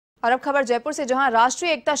और अब खबर जयपुर से, जहां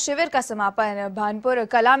राष्ट्रीय एकता शिविर का समापन भानपुर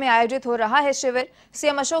कला में आयोजित हो रहा है। शिविर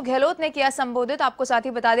सीएम अशोक गहलोत ने किया संबोधित। आपको साथ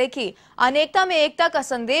ही बता दें कि अनेकता में एकता का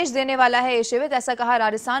संदेश देने वाला है ये शिविर। ऐसा कहा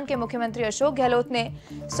राजस्थान के मुख्यमंत्री अशोक गहलोत ने।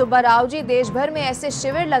 सुब्बा राव जी देश भर में ऐसे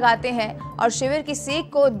शिविर लगाते हैं और शिविर की सीख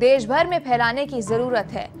को देश भर में फैलाने की जरूरत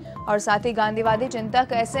है। और साथ ही गांधीवादी चिंतक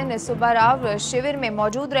SN सुब्बा राव शिविर में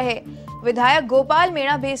मौजूद रहे। विधायक गोपाल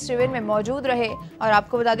मीणा भी इस शिविर में मौजूद रहे। और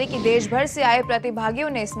आपको बता दें कि देश भर से आए प्रतिभागियों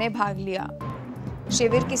ने इसमें भाग लिया।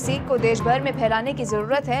 शिविर की सीख को देश भर में फैलाने की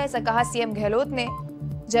जरूरत है, ऐसा कहा सीएम गहलोत ने।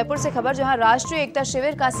 जयपुर से खबर, जहां राष्ट्रीय एकता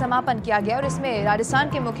शिविर का समापन किया गया और इसमें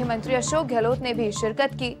राजस्थान के मुख्यमंत्री अशोक गहलोत ने भी शिरकत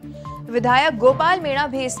की। विधायक गोपाल मीणा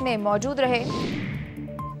भी इसमें मौजूद रहे।